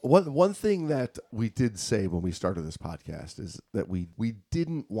One thing that we did say when we started this podcast is that we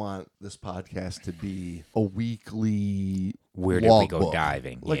didn't want this podcast to be a weekly Where did we go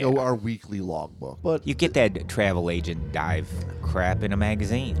diving? Like our weekly logbook. But you get that travel agent dive crap in a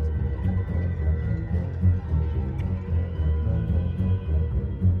magazine.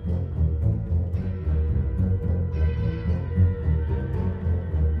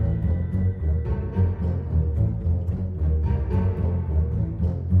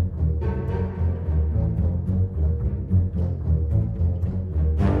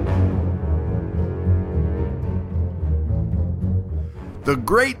 The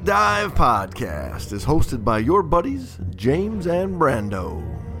Great Dive Podcast is hosted by your buddies, James and Brando.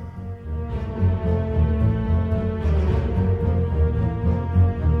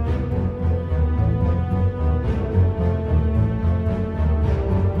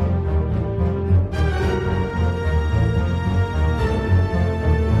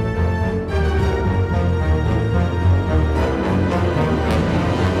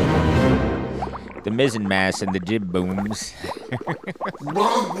 The mizzen mast and the jib booms.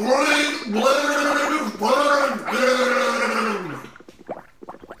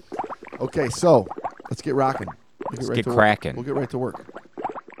 Okay, so let's get rocking. Let's get cracking. We'll get right to work.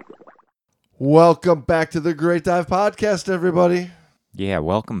 Welcome back to the Great Dive Podcast, everybody. Yeah,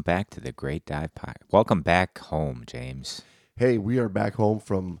 welcome back to the Great Dive Podcast. Welcome back home, James. Hey, we are back home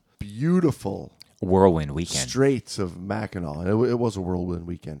from beautiful whirlwind weekend. Straits of Mackinac. It was a whirlwind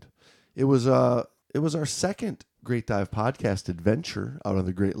weekend. It was our second Great Dive Podcast adventure out on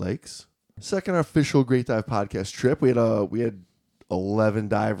the Great Lakes. Second official Great Dive Podcast trip. We had 11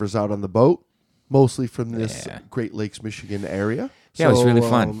 divers out on the boat, mostly from this Great Lakes, Michigan area. Yeah, it was really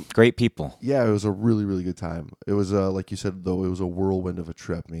fun. Great people. Yeah, it was a really, really good time. It was, like you said, though, it was a whirlwind of a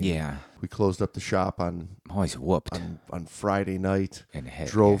trip. I mean, we closed up the shop on always whooped on Friday night, and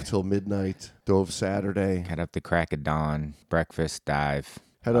drove till midnight, dove Saturday. Got up the crack of dawn, breakfast, dive.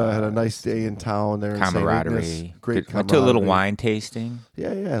 Had a nice day in town there. Camaraderie. Great camaraderie. Went to a little wine tasting.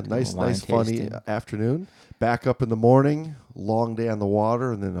 Yeah. Nice, funny afternoon. Back up in the morning. Long day on the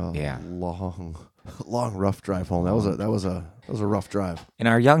water, and then a long rough drive home. That was a rough drive. In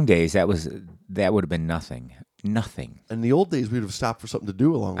our young days, that would have been nothing. Nothing. In the old days, we'd have stopped for something to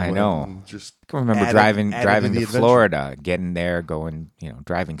do along the way. I know. Just I can remember driving to Florida, getting there,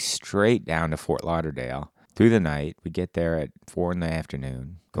 driving straight down to Fort Lauderdale. Through the night, we get there at 4 in the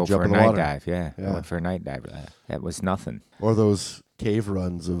afternoon. Go for a night dive. Yeah. Went for a night dive. That was nothing. Or those cave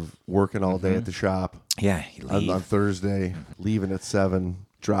runs of working all day at the shop. Yeah, you leave. On Thursday, leaving at 7,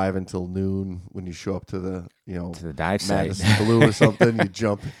 driving till noon. When you show up to the dive site, Madison Blue or something, you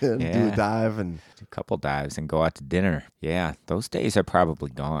jump in, do a dive, and a couple dives, and go out to dinner. Yeah, those days are probably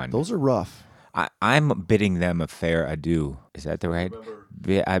gone. Those are rough. I'm bidding them a fair adieu. Is that the right?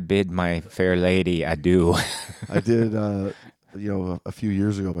 I bid my fair lady adieu. I did, a few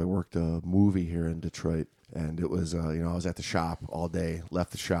years ago, I worked a movie here in Detroit, and it was, I was at the shop all day,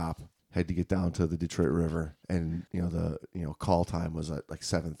 left the shop, had to get down to the Detroit River, and, the call time was at like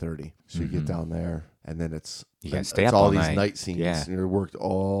 7:30. So you get down there, and then you gotta stay up all all these night. Night scenes. Yeah. You worked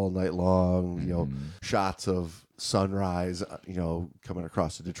all night long, shots of sunrise, coming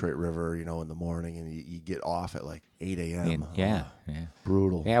across the Detroit River, in the morning, and you get off at like 8 a.m. Yeah.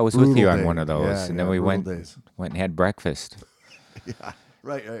 Brutal. Yeah, I was with you on one of those, and then we went and had breakfast. Yeah,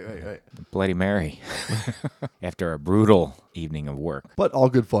 right. Bloody Mary. After a brutal evening of work. But all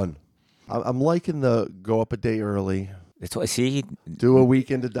good fun. I'm liking the go up a day early. That's what. See, do a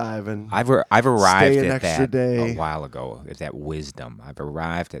weekend of diving. I've arrived stay an at extra that day. A while ago. At that wisdom, I've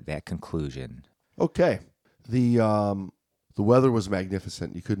arrived at that conclusion. Okay, the weather was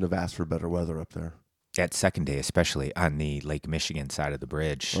magnificent. You couldn't have asked for better weather up there. That second day, especially on the Lake Michigan side of the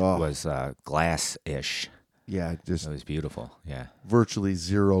bridge, was glass-ish. Yeah, it was beautiful. Yeah, virtually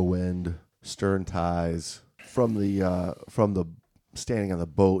zero wind, stern ties. From the standing on the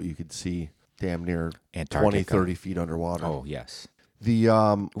boat, you could see damn near Antarctica. 20-30 feet underwater. Oh yes.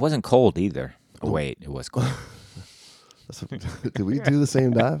 It wasn't cold either. Oh wait, it was cold. Did we do the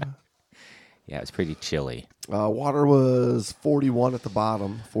same dive? Yeah, it's pretty chilly. Water was 41 at the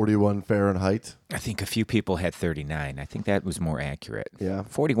bottom, 41 Fahrenheit. I think a few people had 39. I think that was more accurate. Yeah.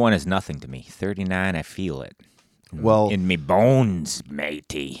 41 is nothing to me. 39, I feel it. Well, in me bones,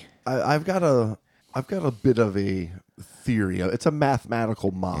 matey. I've got a bit of a theory. It's a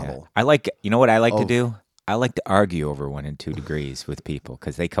mathematical model. Yeah. You know what I like to do? I like to argue over 1 and 2 degrees with people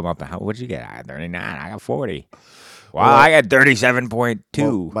because they come up and, what'd you get? I got 39. I got 40. Well, I got 37.2.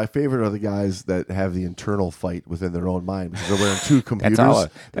 Well, my favorite are the guys that have the internal fight within their own mind because they're wearing 2 computers.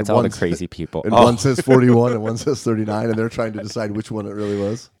 That's all the crazy people. And one says 41 and one says 39, and they're trying to decide which one it really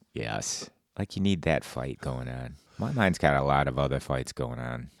was. Yes. Like you need that fight going on. My mind's got a lot of other fights going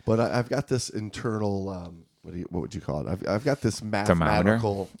on. But I've got this internal, what would you call it? I've got this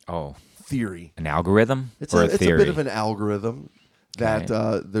mathematical theory. An algorithm? It's a bit of an algorithm that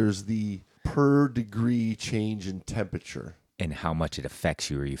there's the per degree change in temperature. And how much it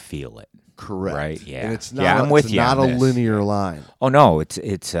affects you or you feel it. Correct. Right? Yeah. And it's not a linear line. Oh, no.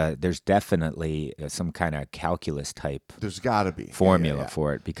 It's there's definitely some kind of calculus type. There's got to be formula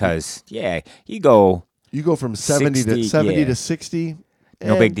for it because, you go from 70 to 60.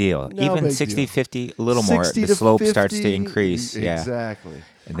 No big deal. No Even big 60, deal. 50, a little more. The slope 50, starts to increase. Exactly.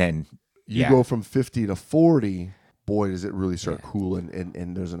 And then you go from 50 to 40. Boy, does it really start cooling,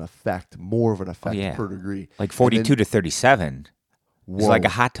 and there's an effect, more of an effect per degree. Like 42 to 37 is like a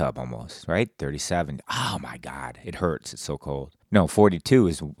hot tub almost, right? 37. Oh, my God. It hurts. It's so cold. No, 42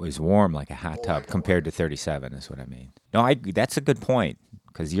 is warm like a hot tub compared to 37 is what I mean. No, that's a good point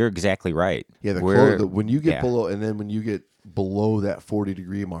because you're exactly right. Yeah, when you get below, and then when you get below that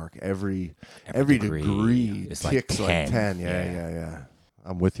 40-degree mark, every degree ticks like 10. Yeah.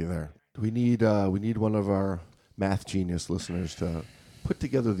 I'm with you there. We need one of our math genius listeners to put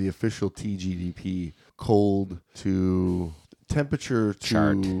together the official TGDP cold to temperature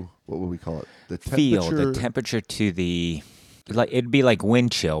chart. What would we call it? The temperature to the it'd be like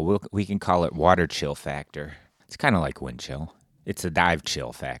wind chill. We can call it water chill factor. It's kind of like wind chill. It's a dive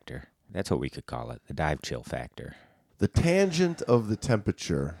chill factor. That's what we could call it. The dive chill factor. The tangent of the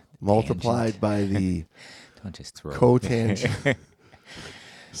temperature multiplied by the don't just throw cotangent.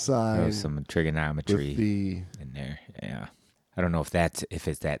 Sine. Some trigonometry in there. Yeah. I don't know if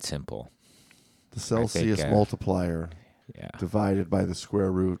it's that simple. The Celsius multiplier divided by the square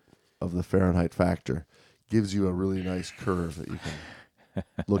root of the Fahrenheit factor gives you a really nice curve that you can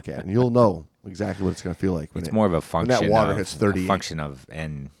look at. And you'll know exactly what it's going to feel like. It's more of a function when that water hits 38. A function of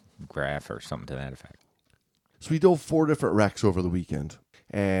N graph or something to that effect. So we dove 4 different wrecks over the weekend.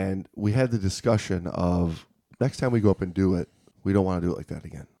 And we had the discussion of next time we go up and do it, we don't want to do it like that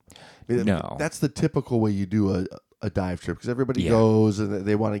again. No. That's the typical way you do a dive trip because everybody goes and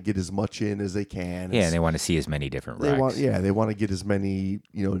they want to get as much in as they can. And they want to see as many different wrecks. They want to get as many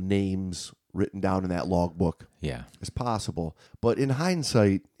names written down in that logbook as possible. But in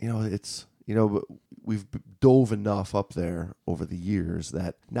hindsight, we've dove enough up there over the years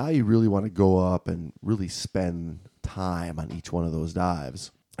that now you really want to go up and really spend time on each one of those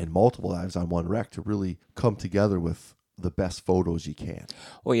dives and multiple dives on one wreck to really come together with the best photos you can.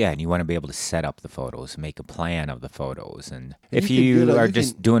 Well, yeah, and you want to be able to set up the photos, make a plan of the photos. And if you are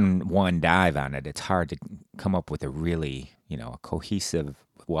just doing one dive on it, it's hard to come up with a really, a cohesive,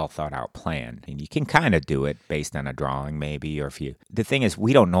 well-thought-out plan. And you can kind of do it based on a drawing maybe, or the thing is,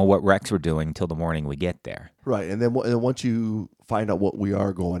 we don't know what wrecks we're doing until the morning we get there. Right, and then once you find out what we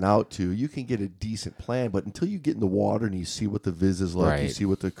are going out to, you can get a decent plan, but until you get in the water and you see what the viz is like, you see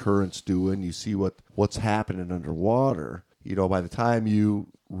what the current's doing, you see what's happening underwater, by the time you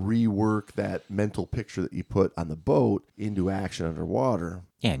rework that mental picture that you put on the boat into action underwater.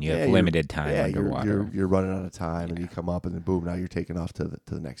 Yeah, and you have limited time underwater. You're running out of time, and you come up, and then boom, now you're taking off to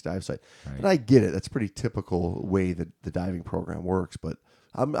the next dive site. Right. And I get it; that's a pretty typical way that the diving program works. But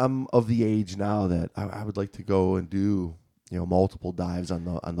I'm of the age now that I would like to go and do multiple dives on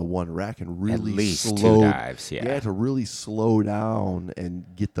the one wreck and really at least slow 2 dives. to really slow down and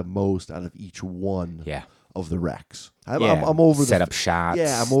get the most out of each one. Yeah. Of the wrecks. I'm over set up shots.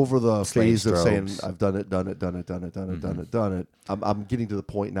 Yeah, I'm over the phase of strobes. saying I've done it. I'm getting to the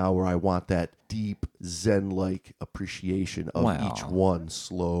point now where I want that deep Zen-like appreciation of each one,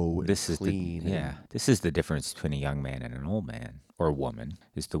 slow and clean. This is the difference between a young man and an old man or a woman.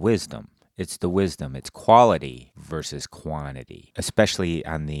 Is the wisdom. It's the wisdom. It's quality versus quantity. Especially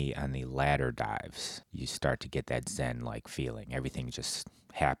on the ladder dives, you start to get that Zen-like feeling. Everything just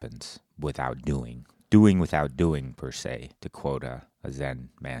happens without doing. Doing without doing, per se, to quote a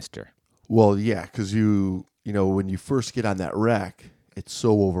Zen master. Well, yeah, because when you first get on that wreck, it's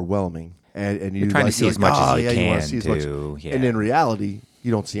so overwhelming, and you're trying to see as much as you can do. And in reality, you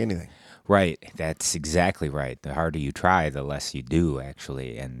don't see anything. Right, that's exactly right. The harder you try, the less you do,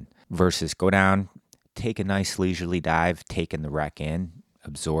 actually. And versus go down, take a nice leisurely dive, taking the wreck in,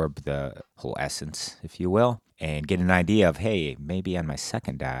 absorb the whole essence, if you will, and get an idea of, hey, maybe on my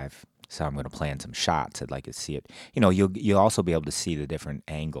second dive. So I'm going to plan some shots. I'd like to see it. You'll also be able to see the different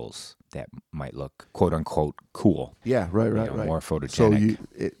angles that might look quote unquote cool. Yeah, right. More photogenic.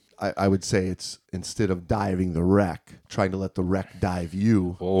 So I would say it's instead of diving the wreck, trying to let the wreck dive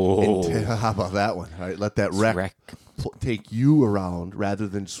you. Oh, how about that one? All right, let that wreck take you around rather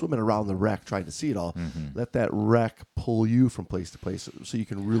than swimming around the wreck trying to see it all. Let that wreck pull you from place to place so you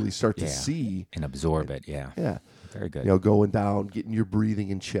can really start to see. And absorb it, yeah. Yeah. Very good. Going down, getting your breathing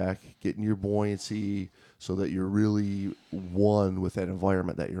in check, getting your buoyancy so that you're really one with that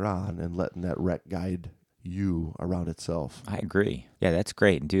environment that you're on and letting that wreck guide you around itself. I agree. Yeah, that's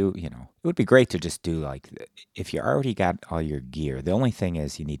great. And it would be great to just do if you already got all your gear, the only thing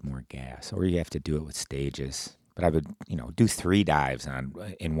is you need more gas or you have to do it with stages. But I would, do 3 dives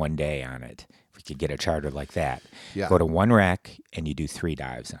in one day on it. If we could get a charter like that. Yeah. Go to one wreck and you do 3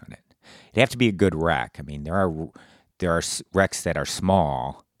 dives on it. It'd have to be a good wreck. I mean, there are wrecks that are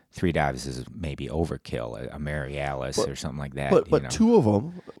small. 3 dives is maybe overkill, a Mary Alice or something like that. But 2 of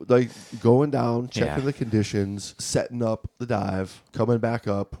them, like going down, checking the conditions, setting up the dive, coming back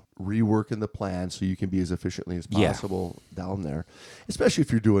up, reworking the plan so you can be as efficiently as possible down there, especially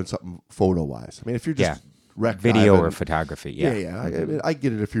if you're doing something photo-wise. I mean, if you're just wreck video diving, or photography, I mean, I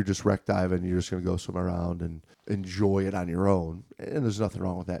get it if you're just wreck diving, you're just going to go swim around and enjoy it on your own, and there's nothing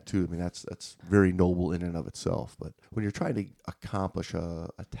wrong with that too. I mean, that's very noble in and of itself. But when you're trying to accomplish a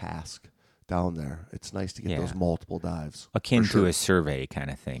task down there, it's nice to get those multiple dives. Akin to a survey kind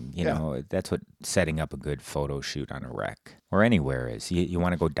of thing. That's what setting up a good photo shoot on a wreck or anywhere is. You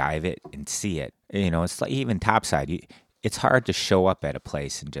want to go dive it and see it. It's like even topside. It's hard to show up at a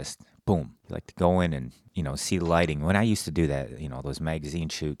place and just boom. You like to go in and see lighting. When I used to do that, those magazine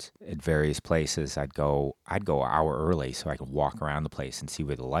shoots at various places, I'd go an hour early so I could walk around the place and see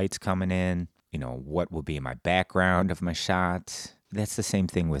where the light's coming in. What will be in my background of my shots. That's the same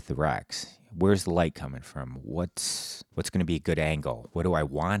thing with the wrecks. Where's the light coming from? What's going to be a good angle? What do I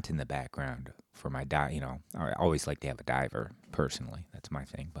want in the background for my dive? I always like to have a diver personally. That's my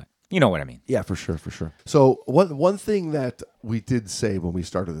thing, but you know what I mean. Yeah, for sure. So one thing that we did say when we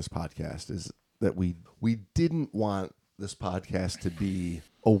started this podcast is that we didn't want this podcast to be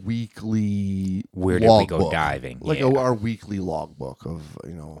a weekly where did we go diving, like our weekly logbook of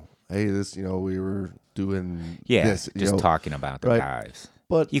hey, this we were doing this, just talking about the dives.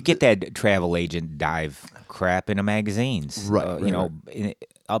 But you get that travel agent dive crap in the magazines, right.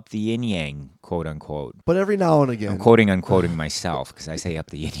 Up the yin yang, quote unquote. But every now and again, I'm quoting myself because I say up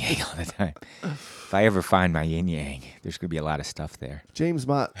the yin yang all the time. If I ever find my yin yang, there's going to be a lot of stuff there. James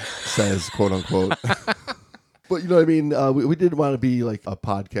Mott says, quote unquote. But you know what I mean? We didn't want to be like a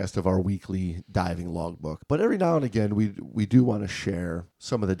podcast of our weekly diving logbook. But every now and again, we do want to share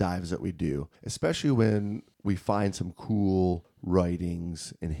some of the dives that we do, especially when we find some cool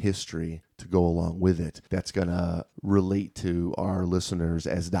writings and history to go along with it that's going to relate to our listeners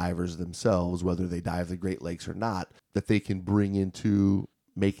as divers themselves, whether they dive the Great Lakes or not, that they can bring into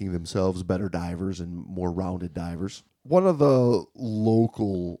making themselves better divers and more rounded divers. One of the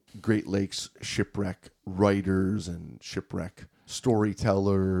local Great Lakes shipwreck writers and shipwreck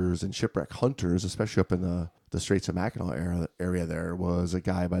storytellers and shipwreck hunters, especially up in the Straits of Mackinac area there, was a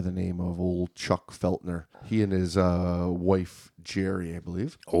guy by the name of old Chuck Feltner. He and his wife, Jerry, I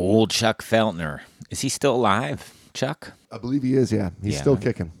believe. Old Chuck Feltner. Is he still alive, Chuck? I believe he is, yeah. He's still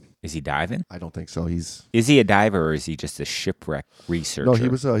kicking. Is he diving? I don't think so. Is he a diver or is he just a shipwreck researcher? No, he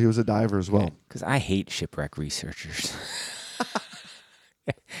was a diver as well. Because I hate shipwreck researchers.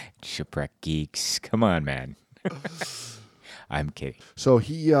 Shipwreck geeks. Come on, man. I'm kidding. So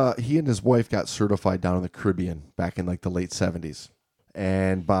he and his wife got certified down in the Caribbean back in like the late 70s.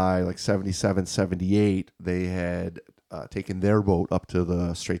 And by like 77, 78, they had taken their boat up to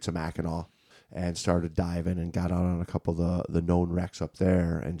the Straits of Mackinac and started diving and got out on a couple of the known wrecks up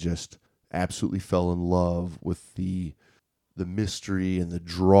there and just absolutely fell in love with the mystery and the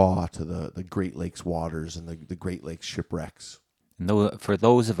draw to the Great Lakes waters and the Great Lakes shipwrecks. And for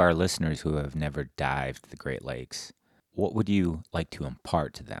those of our listeners who have never dived the Great Lakes, what would you like to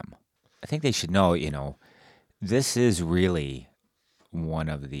impart to them? I think they should know, this is really one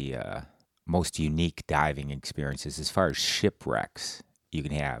of the most unique diving experiences as far as shipwrecks you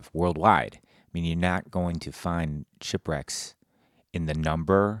can have worldwide. I mean, you're not going to find shipwrecks in the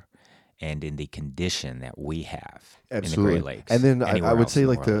number and in the condition that we have in the Great Lakes. And then I would say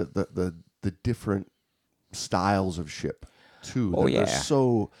like the different styles of ship too. Oh, yeah.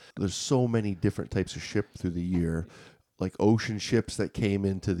 There's so many different types of ship through the year. Like ocean ships that came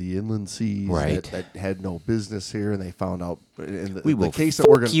into the inland seas that had no business here, and they found out in the, we will the case fuck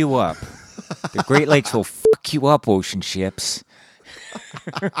that we're gonna... you up. The Great Lakes will fuck you up, ocean ships.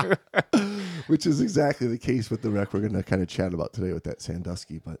 Which is exactly the case with the wreck we're going to kind of chat about today with that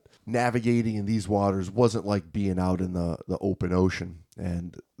Sandusky. But navigating in these waters wasn't like being out in the open ocean,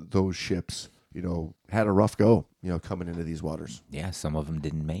 and those ships, had a rough go. coming into these waters. Yeah, some of them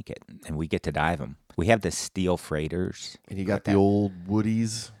didn't make it, and we get to dive them. We have the steel freighters. And you got the old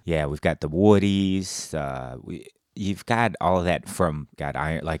Woodies. Yeah, we've got the Woodies. You've got all of that from,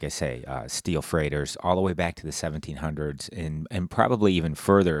 iron, like I say, steel freighters, all the way back to the 1700s, and probably even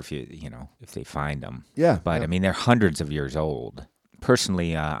further if if they find them. Yeah. But, I mean, they're hundreds of years old.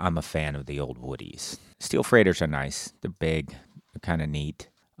 Personally, I'm a fan of the old Woodies. Steel freighters are nice. They're big. They're kind of neat.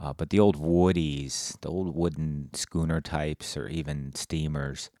 But the old Woodies, the old wooden schooner types or even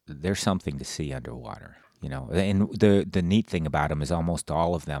steamers, they're something to see underwater. And the neat thing about them is almost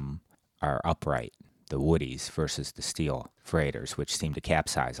all of them are upright. The Woodies versus the steel freighters, which seem to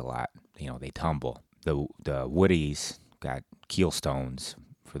capsize a lot. They tumble. The Woodies got keel stones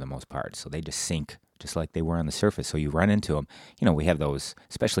for the most part, so they just sink just like they were on the surface. So you run into them. We have those,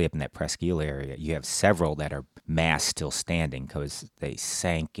 especially up in that Presqu'île area. You have several that are masts still standing because they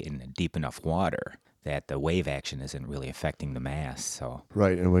sank in deep enough water that the wave action isn't really affecting the mast. So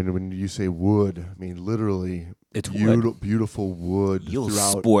right, and when you say wood, I mean literally, it's beautiful wood. You'll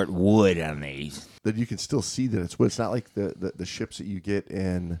sport wood on these. That you can still see that it's wood. It's not like the ships that you get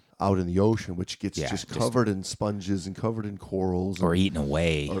out in the ocean, which gets just covered in sponges and covered in corals, or eaten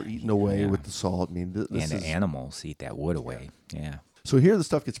away, with the salt. I mean, the animals eat that wood away. Yeah. So here the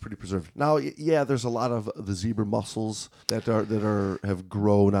stuff gets pretty preserved. Now, there's a lot of the zebra mussels that have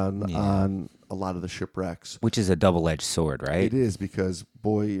grown on a lot of the shipwrecks, which is a double-edged sword, right? It is, because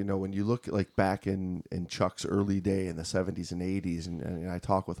boy, when you look like back in Chuck's early day in the 70s and 80s, and I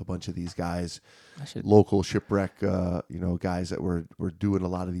talk with a bunch of these guys, local shipwreck, guys that were doing a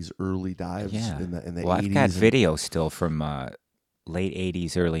lot of these early dives in the 80s. Well, I've got video still from late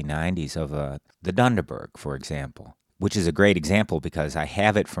 80s, early 90s of the Dunderberg, for example. Which is a great example because I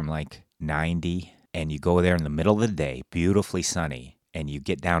have it from like 90, and you go there in the middle of the day, beautifully sunny, and you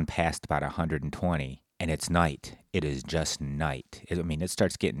get down past about 120, and it's night. It is just night. It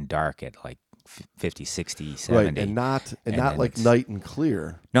starts getting dark at like 50, 60, 70. Right, and not like night and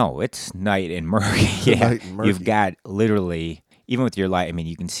clear. No, it's night and murky. Yeah, night and murky. You've got literally, even with your light,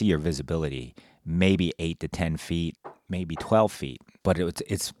 you can see your visibility, maybe 8 to 10 feet, maybe 12 feet. But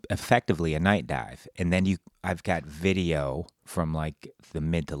it's effectively a night dive. And then I've got video from like the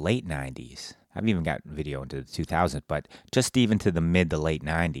mid to late 90s. I've even got video into the 2000s, but just even to the mid to late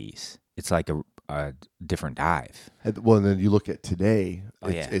 90s, it's like a different dive. Well, and then you look at today,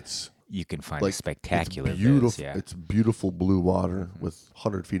 it's you can find like, spectacular. It's beautiful. It's beautiful blue water with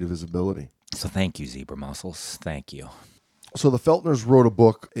 100 feet of visibility. So thank you, zebra mussels. Thank you. So the Feltners wrote a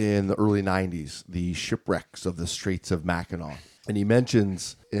book in the early 90s, The Shipwrecks of the Straits of Mackinac. And he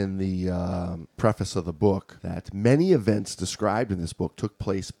mentions in the preface of the book that many events described in this book took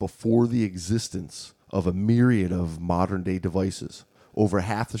place before the existence of a myriad of modern-day devices. Over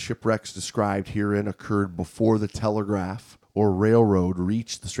half the shipwrecks described herein occurred before the telegraph or railroad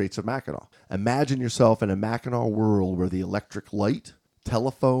reached the Straits of Mackinac. Imagine yourself in a Mackinac world where the electric light,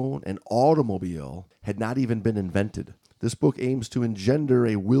 telephone, and automobile had not even been invented. This book aims to engender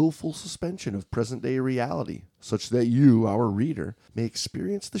a willful suspension of present-day reality, such that you, our reader, may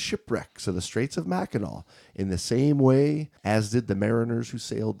experience the shipwrecks of the Straits of Mackinac in the same way as did the mariners who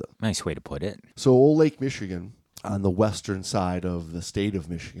sailed them. Nice way to put it. So Old Lake Michigan, on the western side of the state of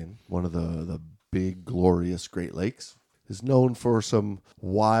Michigan, one of the big, glorious Great Lakes, is known for some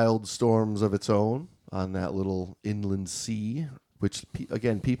wild storms of its own on that little inland sea, which,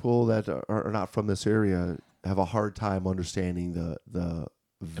 again, people that are not from this area have a hard time understanding the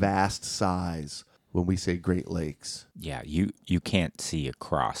vast size when we say Great Lakes. Yeah, you can't see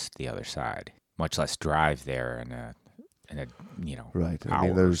across the other side, much less drive there in a right. Hours. I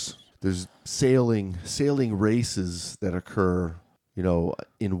mean, there's sailing races that occur,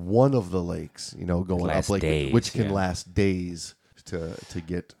 in one of the lakes, going up like days, which can last days to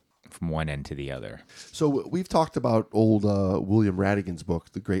get from one end to the other. So we've talked about old William Radigan's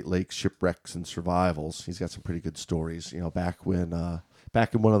book, The Great Lakes Shipwrecks and Survivals. He's got some pretty good stories.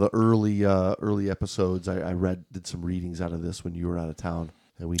 Back in one of the early episodes, I did some readings out of this when you were out of town,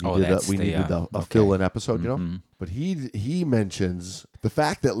 and we needed a fill-in episode. Mm-hmm. But he mentions the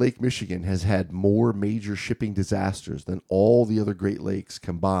fact that Lake Michigan has had more major shipping disasters than all the other Great Lakes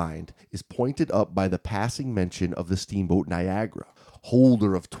combined is pointed up by the passing mention of the steamboat Niagara,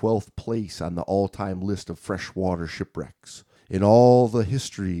 holder of 12th place on the all-time list of freshwater shipwrecks. In all the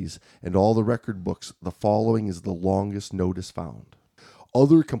histories and all the record books, the following is the longest notice found.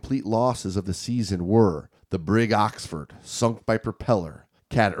 Other complete losses of the season were the brig Oxford, sunk by propeller,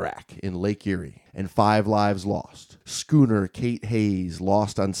 Cataract in Lake Erie, and 5 lives lost. Schooner Kate Hayes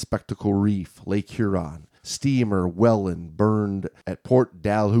lost on Spectacle Reef, Lake Huron. Steamer Welland burned at Port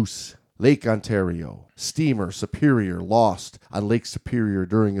Dalhousie, Lake Ontario. Steamer Superior lost on Lake Superior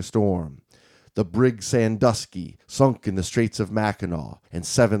during a storm. The brig Sandusky sunk in the Straits of Mackinac and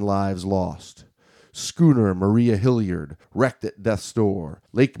 7 lives lost. Schooner Maria Hilliard wrecked at Death's Door.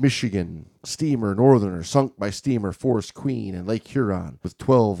 Lake Michigan, steamer Northerner sunk by steamer Forest Queen in Lake Huron with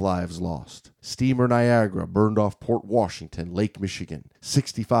 12 lives lost. Steamer Niagara burned off Port Washington, Lake Michigan,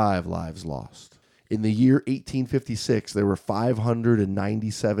 65 lives lost. In the year 1856, there were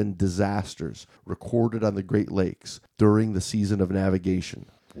 597 disasters recorded on the Great Lakes during the season of navigation.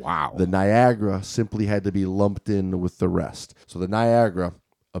 Wow. The Niagara simply had to be lumped in with the rest. So the Niagara,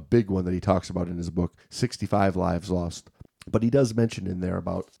 a big one that he talks about in his book, 65 lives lost. But he does mention in there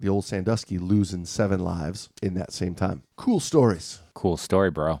about the old Sandusky losing 7 lives in that same time. Cool stories. Cool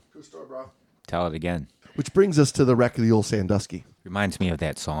story, bro. Cool story, bro. Tell it again. Which brings us to the wreck of the old Sandusky. Reminds me of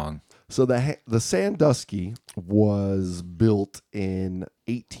that song. So the Sandusky was built in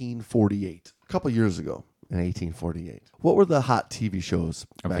 1848, a couple years ago. In 1848. What were the hot TV shows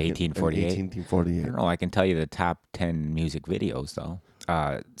of 1848? 1848. I don't know. I can tell you the top 10 music videos, though.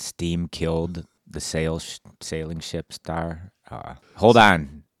 Steam killed the sailing ship star. Hold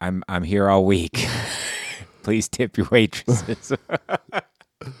on. I'm here all week. Please tip your waitresses.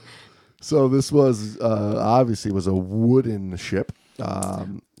 So this was obviously was a wooden ship.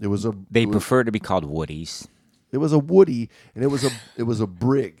 They prefer to be called woodies. It was a woody, and it was a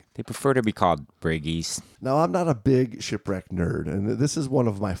brig. They prefer to be called briggies. Now, I'm not a big shipwreck nerd, and this is one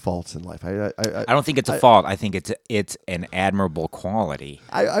of my faults in life. I don't think it's a fault. I think it's an admirable quality.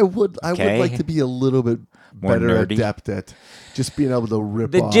 I would like to be a little bit more better nerdy. Adept at just being able to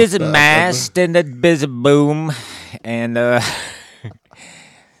rip the off jizz mast and the bizz boom and the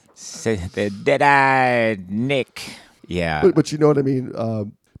dead-eye Nick. Yeah. But you know what I mean?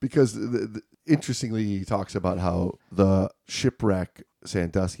 Because interestingly, he talks about how the shipwreck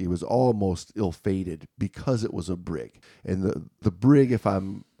Sandusky was almost ill-fated because it was a brig. And the brig, if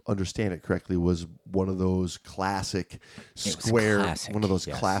I'm understand it correctly, was one of those classic square,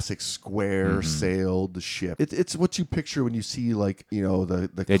 classic square sailed ship. It's what you picture when you see, like, you know,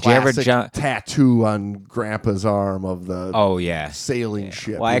 the classic tattoo on Grandpa's arm of the sailing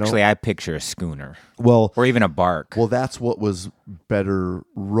ship. Well, actually, I picture a schooner. Well, or even a bark. Well, that's what was better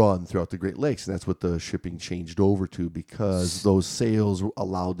run throughout the Great Lakes, and that's what the shipping changed over to, because those sails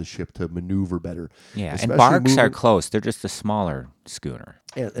allowed the ship to maneuver better. Yeah, and barks are close. They're just a smaller schooner.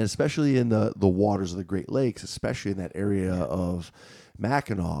 And especially in the waters of the Great Lakes, especially in that area of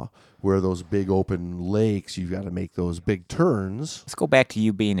Mackinac, where those big open lakes, you've got to make those big turns. Let's go back to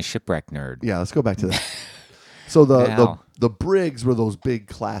you being a shipwreck nerd. Yeah, let's go back to that. So the brigs were those big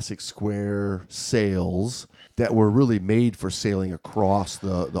classic square sails that were really made for sailing across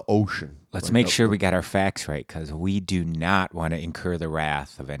the ocean. Let's make sure we got our facts right, because we do not want to incur the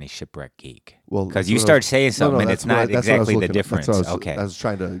wrath of any shipwreck geek. Well, because you start saying something and it's not exactly the difference. I was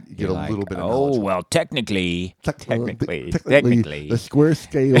trying to get a little bit of knowledge. Oh, well, technically, the square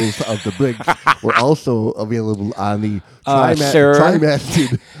scales of the brig were also available on the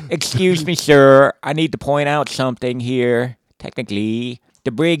trimasted. Excuse me, sir. I need to point out something here. Technically,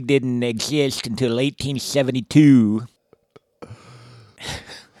 the brig didn't exist until 1872.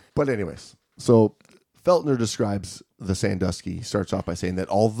 But anyways, so Feltner describes the Sandusky. He starts off by saying that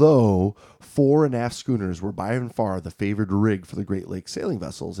although fore and aft schooners were by and far the favored rig for the Great Lakes sailing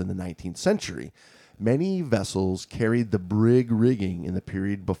vessels in the 19th century, many vessels carried the brig rigging in the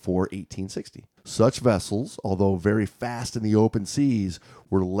period before 1860. Such vessels, although very fast in the open seas,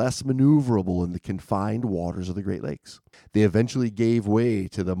 were less maneuverable in the confined waters of the Great Lakes. They eventually gave way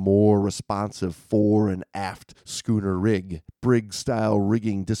to the more responsive fore and aft schooner rig. Brig-style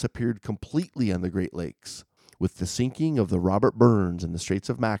rigging disappeared completely on the Great Lakes, with the sinking of the Robert Burns in the Straits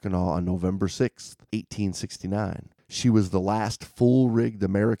of Mackinac on November 6, 1869. She was the last full-rigged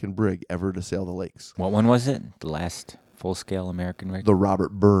American brig ever to sail the lakes. What one was it? The last full-scale American rig? The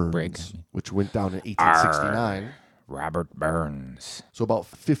Robert Burns, brig, which went down in 1869. Robert Burns. So about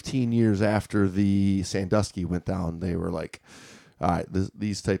 15 years after the Sandusky went down, they were like, all right,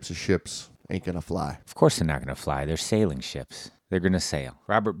 these types of ships ain't going to fly. Of course they're not going to fly. They're sailing ships. They're going to sail.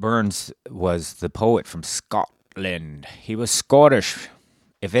 Robert Burns was the poet from Scotland. He was Scottish.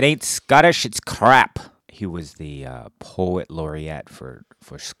 If it ain't Scottish, it's crap. He was the poet laureate for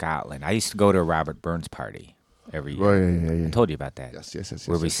Scotland. I used to go to a Robert Burns party every year. Right, yeah. I told you about that. Yes.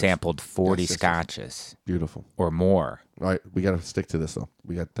 Where we sampled 40 scotches. Beautiful. Or more. All right, we got to stick to this, though.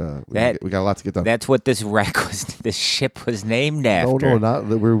 We got a lot to get done. That's what this ship was named after. No, not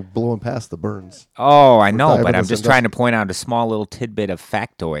that. We're blowing past the Burns. Oh, I know, but I'm just trying to point out a small little tidbit of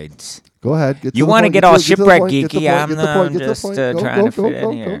factoids. Go ahead. You want to get all shipwreck geeky? I'm just trying to fit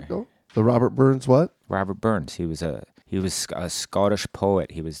in here. Go. The Robert Burns what? Robert Burns. He was a Scottish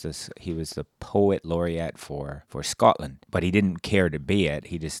poet. He was the poet laureate for Scotland, but he didn't care to be it.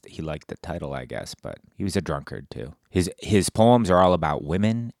 He liked the title, I guess. But he was a drunkard too. His poems are all about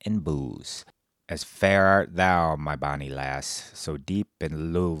women and booze. As fair art thou, my bonny lass, so deep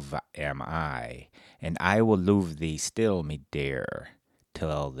in love am I, and I will love thee still, me dear,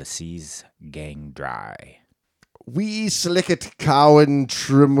 till the seas gang dry. Wee slicket cow and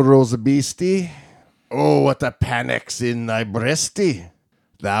trim rose beastie, oh, what a panic's in thy breastie.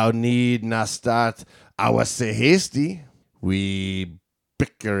 Thou need na start, I was so hasty, wee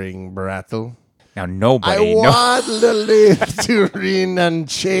bickering brattle. Now nobody I want live to rein and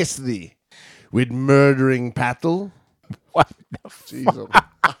chase thee. With murdering pattle. What the fuck?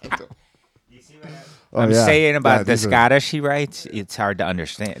 I'm saying about the Scottish he writes, it's hard to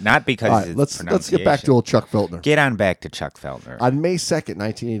understand. Not because right, let's get back to old Chuck Feltner. Get on back to Chuck Feltner. On May 2nd,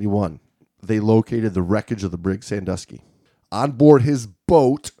 1981, they located the wreckage of the brig Sandusky. On board his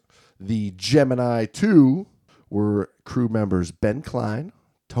boat, the Gemini 2, were crew members Ben Klein,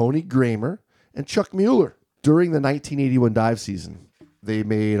 Tony Gramer, and Chuck Mueller. During the 1981 dive season, they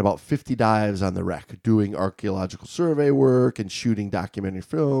made about 50 dives on the wreck, doing archaeological survey work and shooting documentary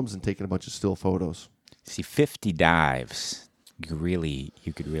films and taking a bunch of still photos. See, 50 dives, you could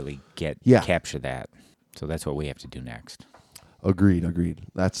really capture that. So that's what we have to do next. Agreed.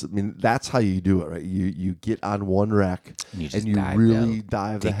 That's how you do it, right? You get on one wreck and you really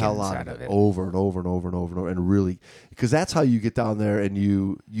dive the hell out of it over and over and over and over and over, and really, because that's how you get down there and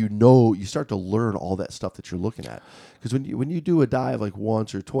you start to learn all that stuff that you're looking at. Because when you do a dive like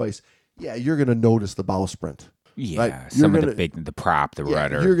once or twice, yeah, you're gonna notice the bowsprit. Yeah, right? Some of the prop, the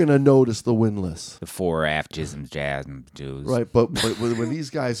rudder. You're gonna notice the windlass, the fore aft jisms, Jews. Right, but when these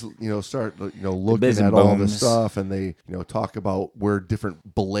guys start looking at all this stuff, and they talk about where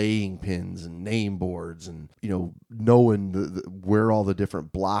different belaying pins and name boards, and knowing where all the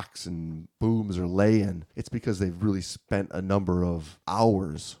different blocks and booms are laying, it's because they've really spent a number of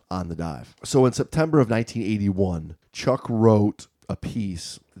hours on the dive. So in September of 1981, Chuck wrote a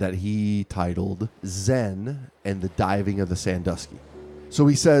piece that he titled Zen and the Diving of the Sandusky. So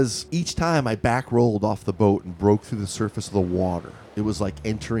he says, each time I back rolled off the boat and broke through the surface of the water, it was like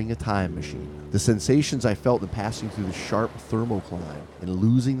entering a time machine. The sensations I felt in passing through the sharp thermocline and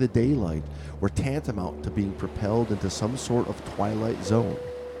losing the daylight were tantamount to being propelled into some sort of twilight zone.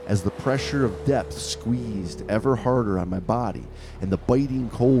 As the pressure of depth squeezed ever harder on my body and the biting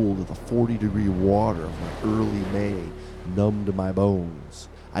cold of the 40-degree water of my early May numbed my bones,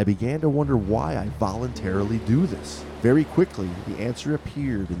 I began to wonder why I voluntarily do this. Very quickly, the answer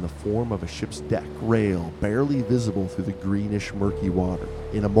appeared in the form of a ship's deck rail barely visible through the greenish murky water.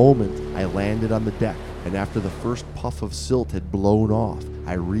 In a moment, I landed on the deck, and after the first puff of silt had blown off,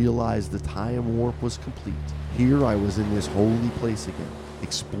 I realized the time warp was complete. Here I was in this holy place again.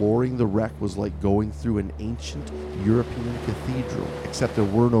 Exploring the wreck was like going through an ancient European cathedral, except there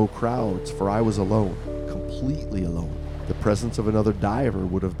were no crowds, for I was alone, completely alone. The presence of another diver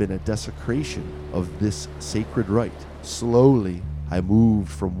would have been a desecration of this sacred rite. Slowly, I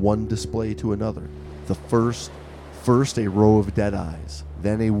moved from one display to another. The first a row of dead eyes,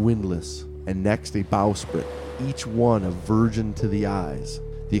 then a windlass, and next a bowsprit, each one a virgin to the eyes.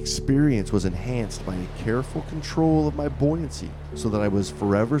 The experience was enhanced by a careful control of my buoyancy, so that I was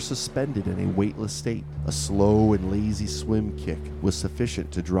forever suspended in a weightless state. A slow and lazy swim kick was sufficient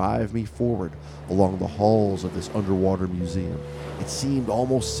to drive me forward along the halls of this underwater museum. It seemed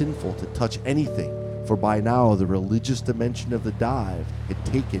almost sinful to touch anything, for by now the religious dimension of the dive had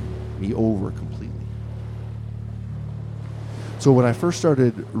taken me over completely. So when I first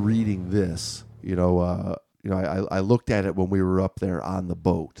started reading this, I looked at it when we were up there on the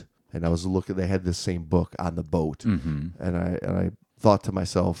boat, and I was looking. They had this same book on the boat, and I thought to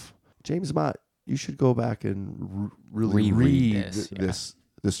myself, James Mott, you should go back and really read this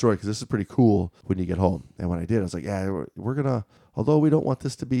story, because this is pretty cool when you get home. And when I did, I was like, yeah, we're gonna. Although we don't want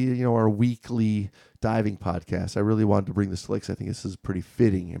this to be our weekly diving podcast, I really wanted to bring this to Lakes. I think this is pretty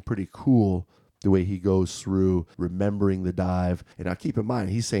fitting and pretty cool. The way he goes through remembering the dive, and now keep in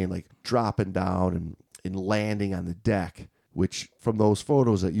mind he's saying like dropping down and landing on the deck, which from those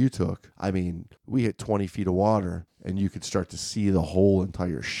photos that you took, I mean, we hit 20 feet of water and you could start to see the whole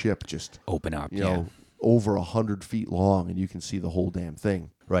entire ship just open up, over 100 feet long, and you can see the whole damn thing,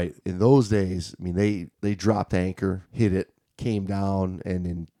 right? In those days, I mean, they dropped anchor, hit it, came down, and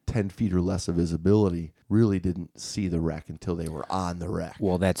in 10 feet or less of visibility, really didn't see the wreck until they were on the wreck.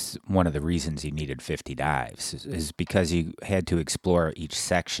 Well, that's one of the reasons you needed 50 dives, is because you had to explore each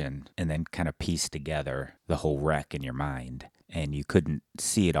section and then kind of piece together the whole wreck in your mind. and you couldn't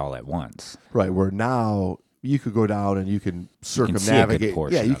see it all at once. Right, where now you could go down and you can circumnavigate.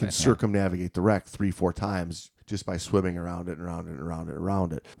 You can circumnavigate the wreck 3-4 times just by swimming around it and around it and around it and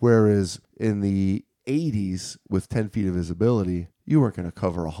around it. Whereas in the 80s, with 10 feet of visibility, you weren't going to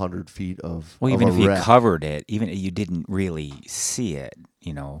cover 100 feet of even of if a wreck. You covered it, even if you didn't really see it,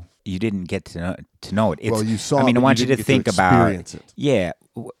 you know, you didn't get to know it. Well, you saw. I mean, I want you to think about it. Yeah.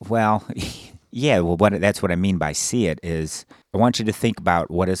 Well. Yeah, well, that's what I mean by see it is I want you to think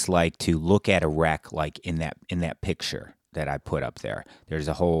about what it's like to look at a wreck like in that picture that I put up there. There's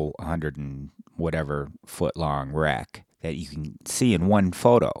a whole 100 and whatever foot long wreck that you can see in one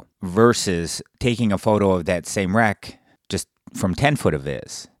photo versus taking a photo of that same wreck just from 10 foot of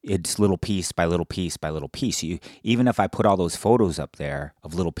vis. It's little piece by little piece by little piece. Even if I put all those photos up there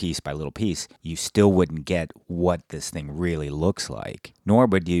of little piece by little piece, you still wouldn't get what this thing really looks like. Nor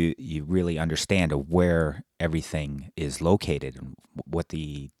would you really understand where everything is located and what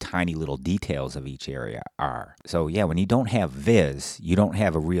the tiny little details of each area are. So yeah, when you don't have viz, you don't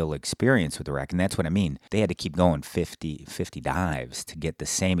have a real experience with the wreck. And that's what I mean. They had to keep going 50 dives to get the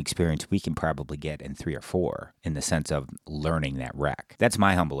same experience we can probably get in 3 or 4 in the sense of learning that wreck. That's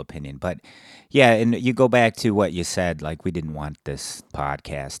my humble opinion. But yeah, and you go back to what you said, like we didn't want this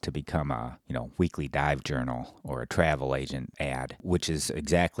podcast to become a, weekly dive journal or a travel agent ad, which is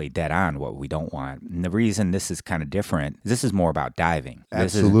exactly dead on what we don't want. And the reason this is kind of different is this is more about diving.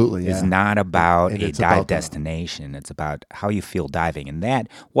 Absolutely. This is not about a dive destination. It's about how you feel diving. And that,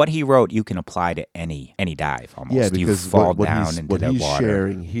 what he wrote, you can apply to any dive almost. Yeah, because you fall down into that water. What he's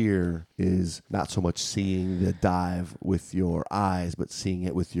sharing here is not so much seeing the dive with your eyes, but seeing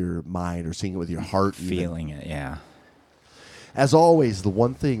it with your mind or seeing it with your heart. Feeling it, yeah. As always, the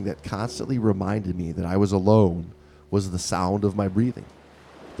one thing that constantly reminded me that I was alone was the sound of my breathing.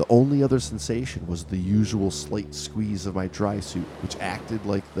 The only other sensation was the usual slight squeeze of my dry suit, which acted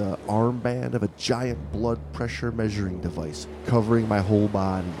like the armband of a giant blood pressure measuring device, covering my whole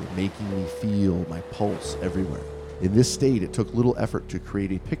body and making me feel my pulse everywhere. In this state, it took little effort to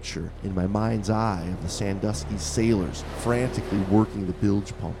create a picture in my mind's eye of the Sandusky sailors frantically working the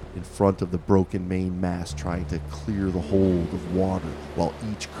bilge pump in front of the broken main mast, trying to clear the hold of water, while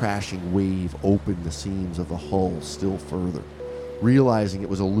each crashing wave opened the seams of the hull still further. Realizing it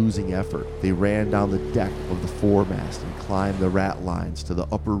was a losing effort, they ran down the deck of the foremast and climbed the rat lines to the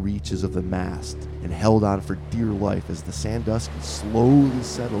upper reaches of the mast and held on for dear life as the Sandusky slowly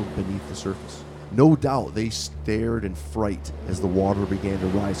settled beneath the surface. No doubt they stared in fright as the water began to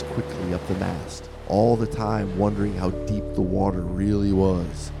rise quickly up the mast, all the time wondering how deep the water really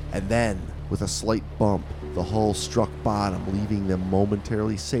was. And then, with a slight bump, the hull struck bottom, leaving them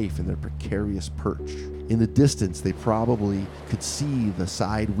momentarily safe in their precarious perch. In the distance, they probably could see the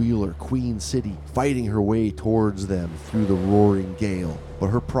side wheeler, Queen City, fighting her way towards them through the roaring gale. But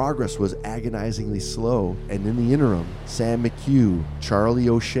her progress was agonizingly slow, and in the interim, Sam McHugh, Charlie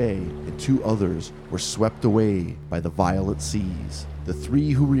O'Shea, and 2 others were swept away by the violent seas. The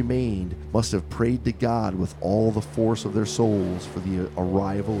 3 who remained must have prayed to God with all the force of their souls for the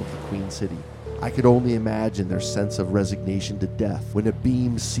arrival of the Queen City. I could only imagine their sense of resignation to death when a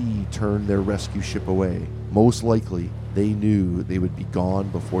beam sea turned their rescue ship away. Most likely, they knew they would be gone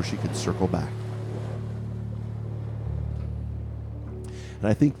before she could circle back. And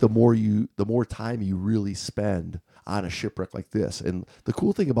I think the more time you really spend on a shipwreck like this, and the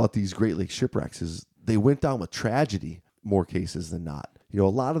cool thing about these Great Lakes shipwrecks is they went down with tragedy more cases than not. A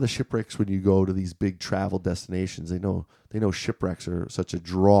lot of the shipwrecks, when you go to these big travel destinations, they know shipwrecks are such a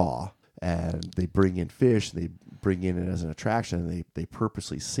draw. And they bring in fish, they bring in it as an attraction, and they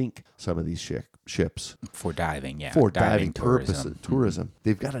purposely sink some of these ships. For diving, yeah. For diving purposes, tourism.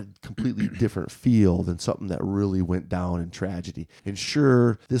 They've got a completely different feel than something that really went down in tragedy. And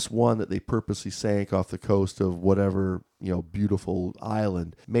sure, this one that they purposely sank off the coast of whatever, beautiful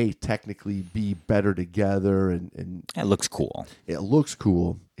island may technically be better together and it looks cool. It looks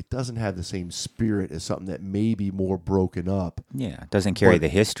cool. It doesn't have the same spirit as something that may be more broken up. Yeah, it doesn't carry the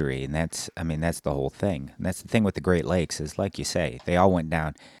history, and that's the whole thing. And that's the thing with the Great Lakes is, like you say, they all went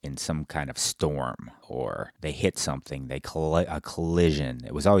down in some kind of storm, or they hit something, a collision.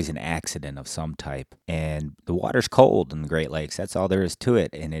 It was always an accident of some type. And the water's cold in the Great Lakes. That's all there is to it.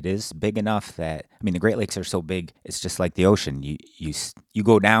 And it is big enough that, the Great Lakes are so big, it's just like the ocean. You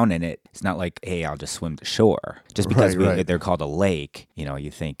go down in it, it's not like, hey, I'll just swim to shore. Just because they're called a lake, you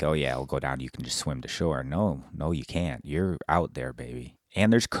think, oh yeah, I'll go down, you can just swim to shore. No, you can't. You're out there, baby.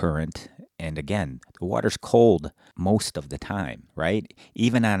 And there's current. And again, the water's cold most of the time, right?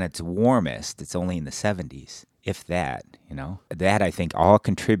 Even on its warmest, it's only in the 70s. if that. That I think all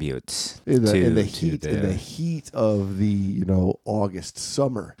contributes in the heat of the August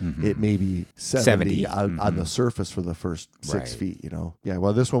summer. Mm-hmm. It may be 70 on the surface for the first 6 feet. Yeah.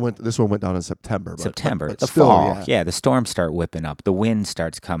 Well, this one went down in September. But the still, fall. Yeah, the storms start whipping up. The wind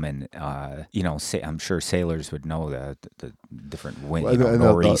starts coming. I'm sure sailors would know the different wind,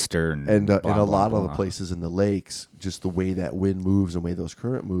 nor'easter, and a lot of the places in the lakes. Just the way that wind moves and the way those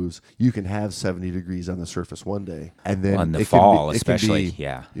current moves, you can have 70 degrees on the surface one day, and then in the fall, especially,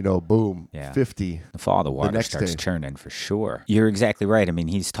 boom, 50. The fall, the water starts churning for sure. You're exactly right. I mean,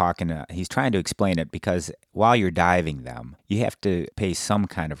 he's trying to explain it because while you're diving them, you have to pay some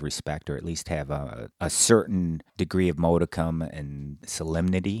kind of respect, or at least have a certain degree of modicum and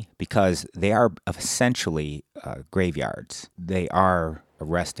solemnity, because they are essentially graveyards. They are a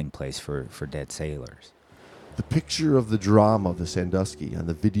resting place for dead sailors. The picture of the drama of the Sandusky on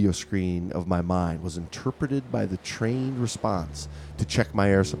the video screen of my mind was interpreted by the trained response to check my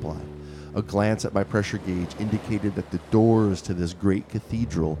air supply. A glance at my pressure gauge indicated that the doors to this great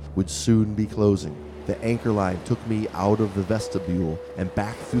cathedral would soon be closing. The anchor line took me out of the vestibule and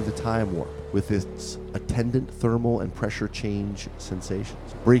back through the time warp with its attendant thermal and pressure change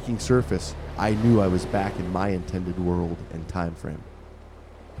sensations. Breaking surface, I knew I was back in my intended world and time frame.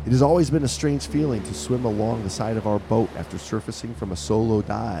 It has always been a strange feeling to swim along the side of our boat after surfacing from a solo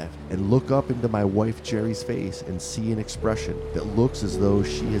dive and look up into my wife Jerry's face and see an expression that looks as though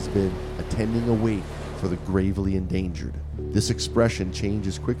she has been attending a wake for the gravely endangered. This expression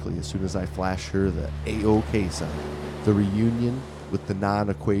changes quickly as soon as I flash her the A-OK sign. The reunion with the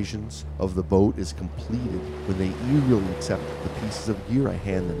non-equations of the boat is completed when they eagerly accept the pieces of gear I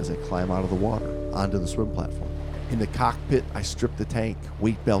hand them as I climb out of the water onto the swim platform. In the cockpit, I strip the tank,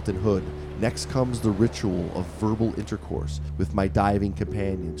 weight belt, and hood. Next comes the ritual of verbal intercourse with my diving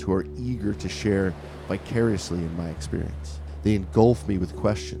companions who are eager to share vicariously in my experience. They engulf me with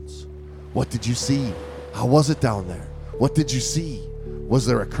questions. What did you see? How was it down there? What did you see? Was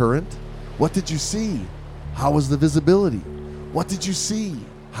there a current? What did you see? How was the visibility? What did you see?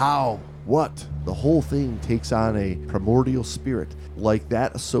 How? What? The whole thing takes on a primordial spirit, like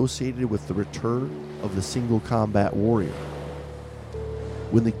that associated with the return of the single combat warrior.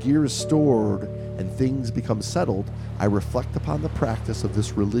 When the gear is stored and things become settled, I reflect upon the practice of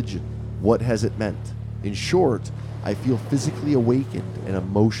this religion. What has it meant? In short, I feel physically awakened and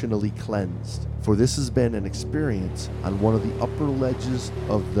emotionally cleansed, for this has been an experience on one of the upper ledges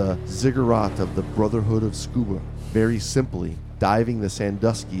of the ziggurat of the Brotherhood of Scuba. Very simply, diving the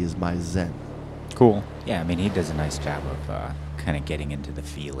Sandusky is my zen. Cool. Yeah, I mean, he does a nice job of kind of getting into the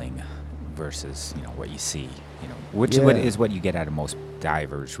feeling versus, what you see. Which is what you get out of most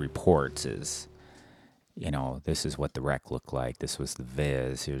divers' reports is, this is what the wreck looked like. This was the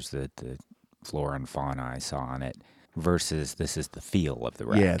viz. Here's the flora and fauna I saw on it. Versus this is the feel of the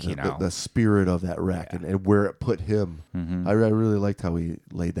wreck. Yeah, the spirit of that wreck and where it put him. Mm-hmm. I really liked how he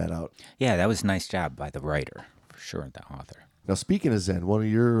laid that out. Yeah, that was a nice job by the writer, for sure, the author. Now, speaking of Zen, one of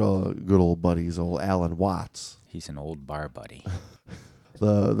your good old buddies, old Alan Watts. He's an old bar buddy.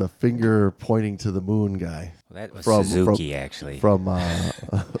 the finger pointing to the moon guy. Well, that was Suzuki, actually. From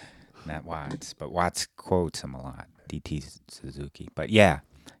not Watts, but Watts quotes him a lot. DT Suzuki. But yeah,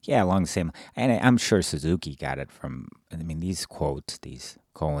 along the same. And I'm sure Suzuki got it from, these quotes, these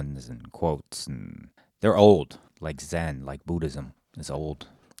koans and quotes, and they're old, like Zen, like Buddhism is old.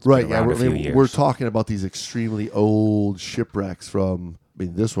 Right, yeah, we're talking about these extremely old shipwrecks from,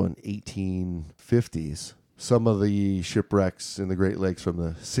 this one, 1850s. Some of the shipwrecks in the Great Lakes from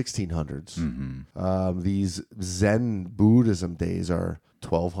the 1600s. Mm-hmm. These Zen Buddhism days are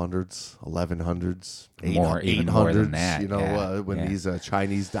 1200s, 1100s, 800s. Than that, when these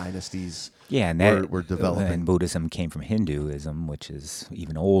Chinese dynasties were developing. And Buddhism came from Hinduism, which is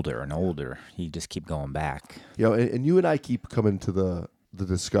even older and older. You just keep going back. And you and I keep coming to the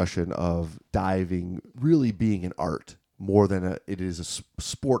discussion of diving really being an art more than it is a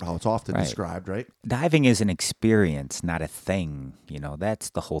sport, how it's often described, right? Diving is an experience, not a thing. That's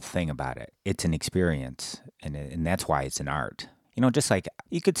the whole thing about it. It's an experience, and that's why it's an art. Just like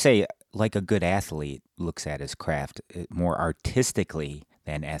you could say, like a good athlete looks at his craft more artistically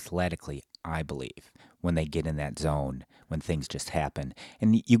than athletically, I believe, when they get in that zone, when things just happen.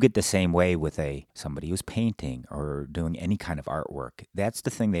 And you get the same way with somebody who's painting or doing any kind of artwork. That's the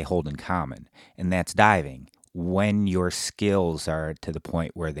thing they hold in common, and that's diving. When your skills are to the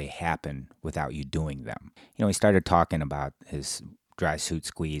point where they happen without you doing them. He started talking about his dry suit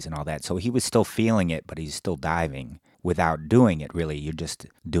squeeze and all that. So he was still feeling it, but he's still diving without doing it, really. You're just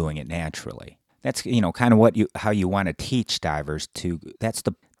doing it naturally. That's kind of how you want to teach divers to. That's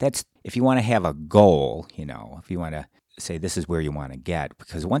if you want to have a goal, if you want to say this is where you want to get,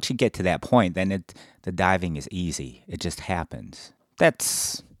 because once you get to that point, then the diving is easy. It just happens.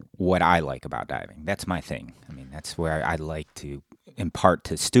 That's what I like about diving. That's my thing. I mean, that's where I like to impart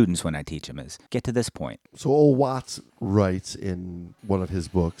to students when I teach them is get to this point. So old Watts writes in one of his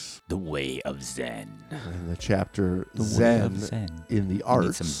books, The Way of Zen. In the chapter Zen in the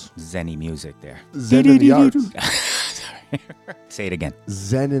Arts. Need some Zen-y music there. Zen in the Arts. Sorry. Say it again.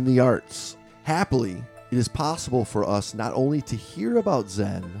 Zen in the Arts. Happily, it is possible for us not only to hear about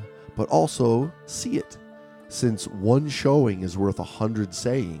Zen, but also see it. Since one showing is worth 100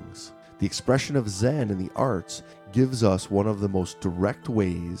 sayings, the expression of Zen in the arts gives us one of the most direct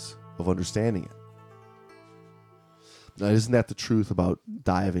ways of understanding it. Now, isn't that the truth about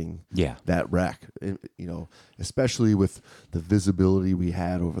diving? Yeah. That wreck, especially with the visibility we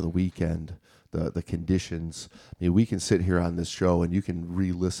had over the weekend, the conditions. I mean, we can sit here on this show and you can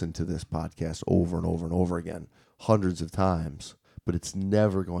re-listen to this podcast over and over and over again, hundreds of times, but it's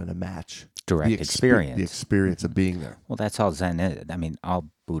never going to match direct experience. The experience of being there. Well, that's all Zen is. I mean, all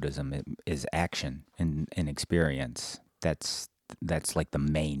Buddhism is action and experience. That's like the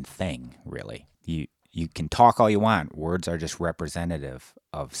main thing, really. You can talk all you want. Words are just representative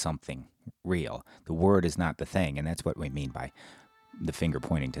of something real. The word is not the thing, and that's what we mean by the finger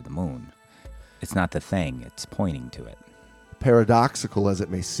pointing to the moon. It's not the thing, it's pointing to it. Paradoxical as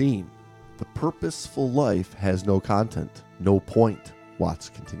it may seem, the purposeful life has no content, no point, Watts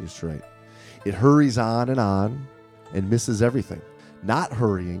continues to write. It hurries on and misses everything. Not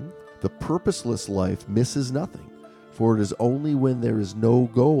hurrying, the purposeless life misses nothing, for it is only when there is no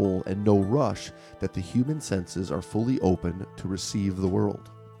goal and no rush that the human senses are fully open to receive the world.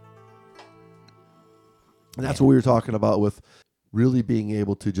 And that's what we were talking about with really being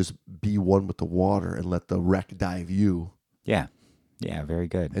able to just be one with the water and let the wreck dive you. Yeah, very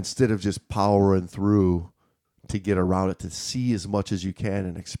good. Instead of just powering through to get around it, to see as much as you can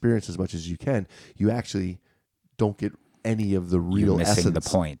and experience as much as you can, you actually don't get any of the real essence. You're missing the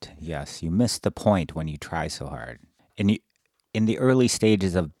point. Yes, you miss the point when you try so hard. And in the early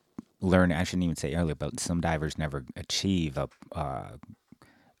stages of learning, I shouldn't even say early, but some divers never achieve a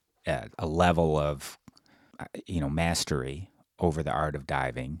level of mastery over the art of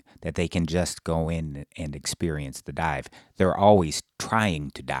diving that they can just go in and experience the dive. They're always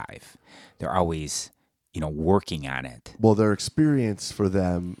trying to dive. They're always working on it. Well, their experience for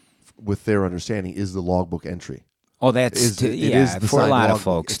them with their understanding is the logbook entry. Oh, it is for a lot of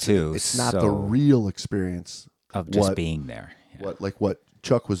folks too. It's not the real experience of just being there. Yeah. What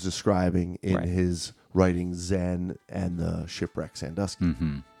Chuck was describing in his writing Zen and the shipwreck Sandusky.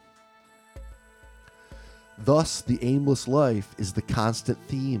 Mm-hmm. Thus, the aimless life is the constant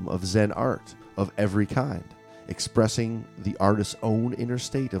theme of Zen art of every kind, expressing the artist's own inner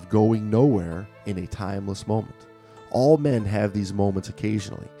state of going nowhere in a timeless moment. All men have these moments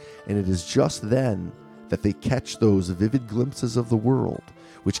occasionally, and it is just then that they catch those vivid glimpses of the world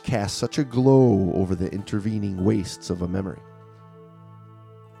which cast such a glow over the intervening wastes of a memory.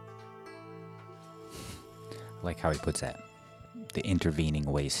 I like how he puts that. The intervening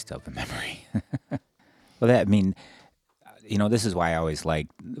waste of a memory. Well, this is why I always like,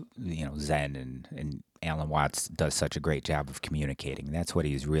 Zen and Alan Watts does such a great job of communicating. That's what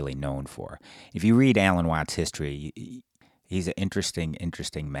he's really known for. If you read Alan Watts' history, he's an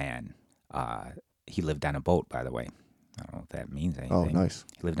interesting man. He lived on a boat, by the way. I don't know if that means anything. Oh, nice.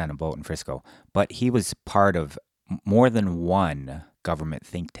 He lived on a boat in Frisco. But he was part of more than one government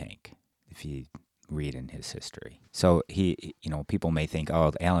think tank, if you read in his history. So he, people may think,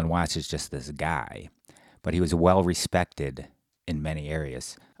 oh, Alan Watts is just this guy. But he was well respected in many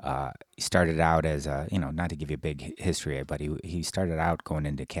areas. He started out as not to give you a big history, but he started out going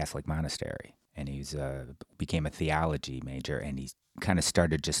into Catholic monastery, and he became a theology major, and he kind of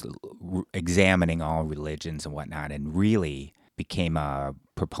started just examining all religions and whatnot, and really became a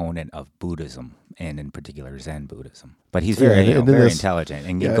proponent of Buddhism, and in particular Zen Buddhism. But he's very intelligent,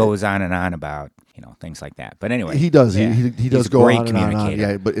 and he goes on and on about things like that. But anyway, he does. Yeah. He does go on and on.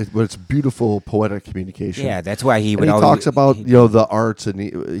 Yeah, but it's beautiful poetic communication. Yeah, that's why he talks about the arts, and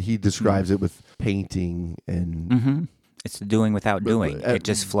he describes it with painting and. Mm-hmm. It's the doing without doing. It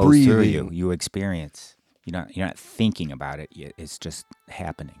just flows breathing. Through you. You experience. You're not thinking about it. It's just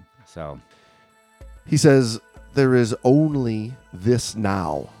happening. So he says, there is only this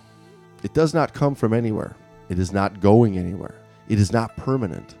now. It does not come from anywhere. It is not going anywhere. It is not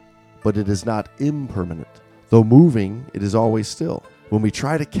permanent, but it is not impermanent. Though moving, it is always still. When we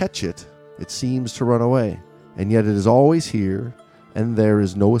try to catch it, it seems to run away, and yet it is always here, and there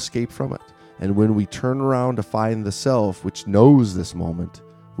is no escape from it. And when we turn around to find the self, which knows this moment,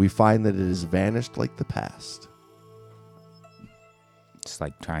 we find that it has vanished like the past. It's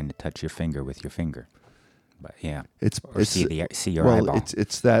like trying to touch your finger with your finger. But yeah, see your eyeball. Well,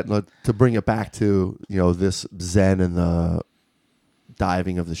 it's that, to bring it back to, this Zen and the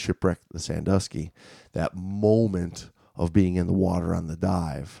diving of the shipwreck, the Sandusky, that moment of being in the water on the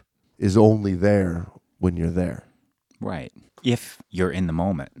dive is only there when you're there. Right. If you're in the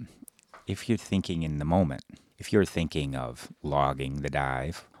moment, if you're thinking in the moment, if you're thinking of logging the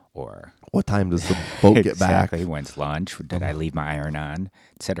dive or what time does the boat get back? Exactly. When's lunch? Did I leave my iron on?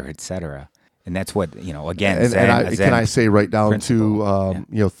 Et cetera, et cetera. And that's what, again, can I say right down principle.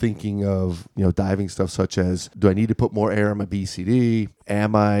 To, thinking of, diving stuff such as, do I need to put more air in my BCD?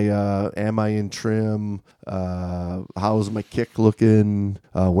 Am I in trim? How's my kick looking?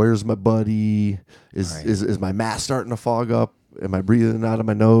 Where's my buddy? Is my mask starting to fog up? Am I breathing out of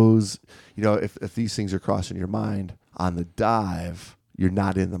my nose? If these things are crossing your mind on the dive, you're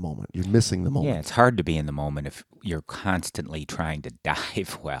not in the moment. You're missing the moment. Yeah, it's hard to be in the moment if you're constantly trying to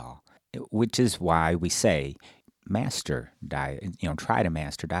dive well. Which is why we say try to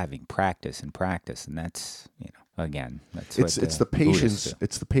master diving, practice, and that's, again, that's it's the patience.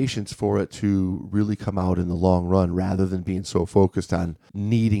 It's the patience for it to really come out in the long run, rather than being so focused on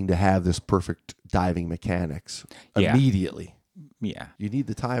needing to have this perfect diving mechanics immediately. Yeah, you need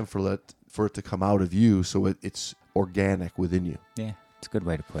the time for it to come out of you, so it's organic within you. Yeah, it's a good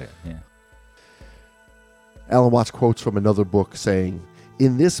way to put it. Yeah. Alan Watts quotes from another book saying,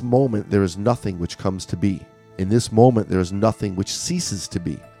 "In this moment there is nothing which comes to be. In this moment there is nothing which ceases to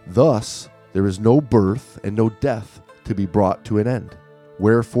be. Thus there is no birth and no death to be brought to an end.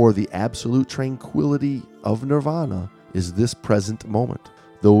 Wherefore the absolute tranquility of nirvana is this present moment.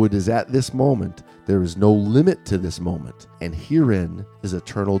 Though it is at this moment, there is no limit to this moment, and herein is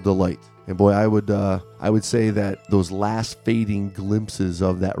eternal delight." And boy, I would say that those last fading glimpses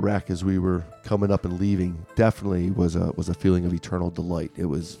of that wreck as we were coming up and leaving definitely was a feeling of eternal delight. It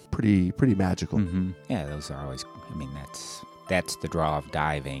was pretty magical. Mm-hmm. Yeah, those are always. I mean, that's the draw of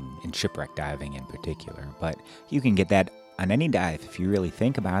diving, and shipwreck diving in particular. But you can get that on any dive if you really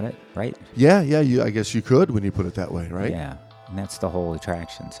think about it, right? Yeah. I guess you could when you put it that way, right? Yeah, and that's the whole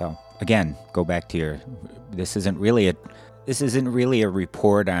attraction. So again, go back to This isn't really a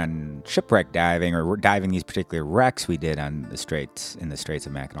report on shipwreck diving or diving these particular wrecks we did on the Straits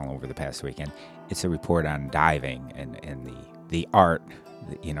of Mackinac over the past weekend. It's a report on diving and the art,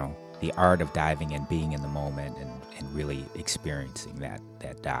 the art of diving and being in the moment and really experiencing that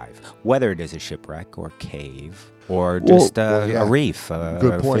dive, whether it is a shipwreck or cave or just a reef.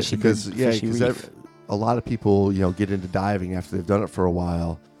 Good point, because a lot of people get into diving after they've done it for a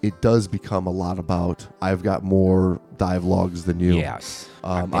while. It does become a lot about, I've got more dive logs than you. Yes.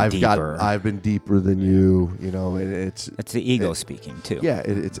 I've been deeper than you. It's the ego speaking too. Yeah.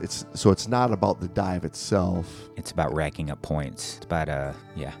 It's not about the dive itself. It's about racking up points. It's about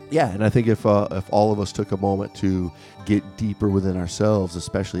Yeah. And I think if all of us took a moment to get deeper within ourselves,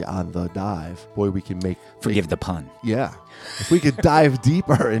 especially on the dive, boy, we can forgive the pun. Yeah. If we could dive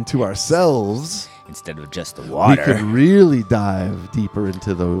deeper into ourselves instead of just the water, we could really dive deeper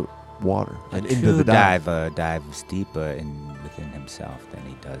into the water and into the dive. Dives deeper within himself than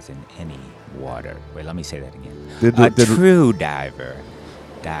he does in any water. Wait, let me say that again. A true diver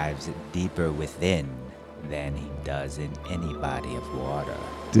dives deeper within than he does in any body of water.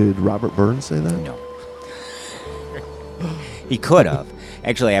 Did Robert Burns say that? No. He could have.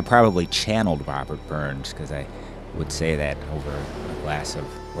 Actually, I probably channeled Robert Burns, because I would say that over a glass of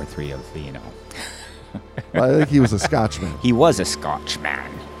or three of vino. I think he was a Scotchman. He was a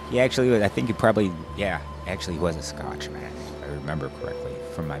Scotchman. He actually was. I think he probably, actually was a Scotchman, if I remember correctly,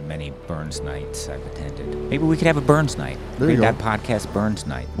 from my many Burns nights I've attended. Maybe we could have a Burns night. There you go. That podcast Burns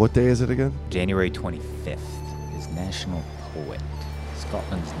night. What day is it again? January 25th. His national poet.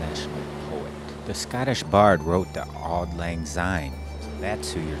 Scotland's national poet. The Scottish bard wrote the Auld Lang Syne. So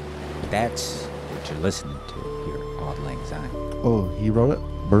that's what you're listening to, your Auld Lang Syne. Oh, he wrote it?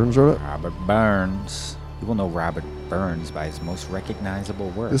 Burns wrote it? Robert Burns. You will know Robert Burns by his most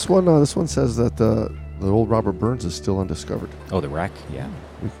recognizable work. This one says that the old Robert Burns is still undiscovered. Oh, the wreck? Yeah.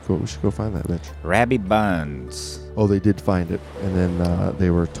 We should go find that bitch. Rabbi Burns. Oh, they did find it, and then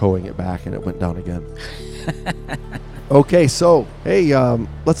they were towing it back, and it went down again. Okay, so hey,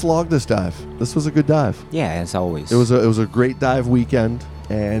 let's log this dive. This was a good dive. Yeah, as always. It was a great dive weekend,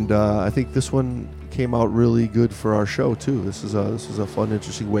 and I think this one came out really good for our show too. This is a fun,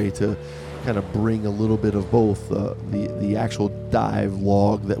 interesting way to kind of bring a little bit of both the actual dive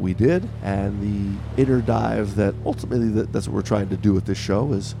log that we did and the inner dive that ultimately that's what we're trying to do with this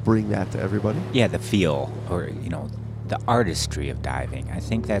show, is bring that to everybody. Yeah, the feel, or the artistry of diving. I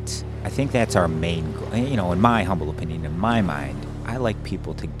think that's our main goal. In my humble opinion, in my mind, I like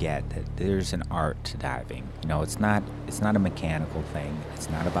people to get that there's an art to diving. It's not a mechanical thing. It's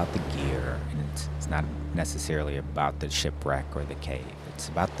not about the gear, and it's not necessarily about the shipwreck or the cave. It's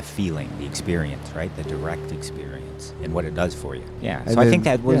about the feeling, the experience, right? The direct experience and what it does for you. Yeah. So I think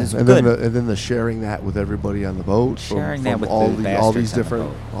that was good. And then the sharing that with everybody on the boat. Sharing that with all these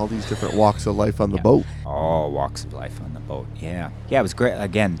different walks of life on the boat. All walks of life on the boat. Yeah. Yeah, it was great.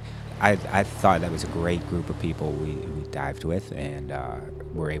 Again, I thought that was a great group of people we dived with and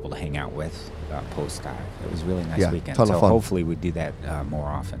were able to hang out with post-dive. It was a really nice weekend. Ton of fun. Hopefully we do that more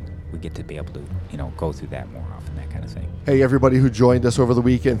often. We get to be able to, go through that more often, that kind of thing. Hey, everybody who joined us over the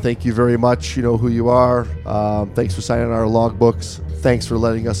weekend, thank you very much. You know who you are. Thanks for signing our logbooks. Thanks for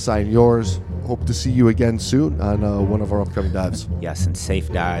letting us sign yours. Hope to see you again soon on one of our upcoming dives. Yes, and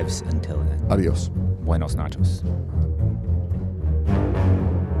safe dives until then. Adios. Buenos nachos.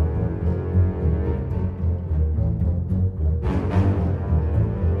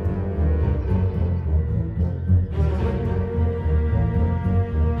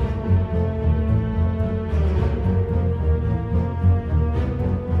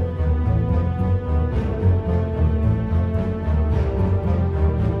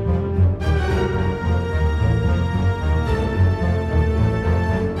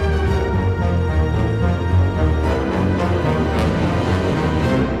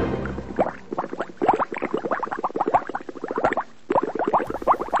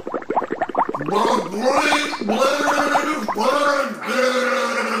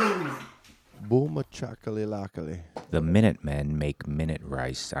 The Minutemen make minute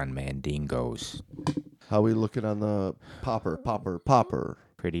rice on Mandingos. How we looking on the popper?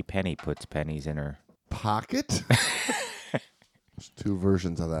 Pretty Penny puts pennies in her pocket. There's two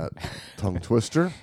versions of that tongue twister.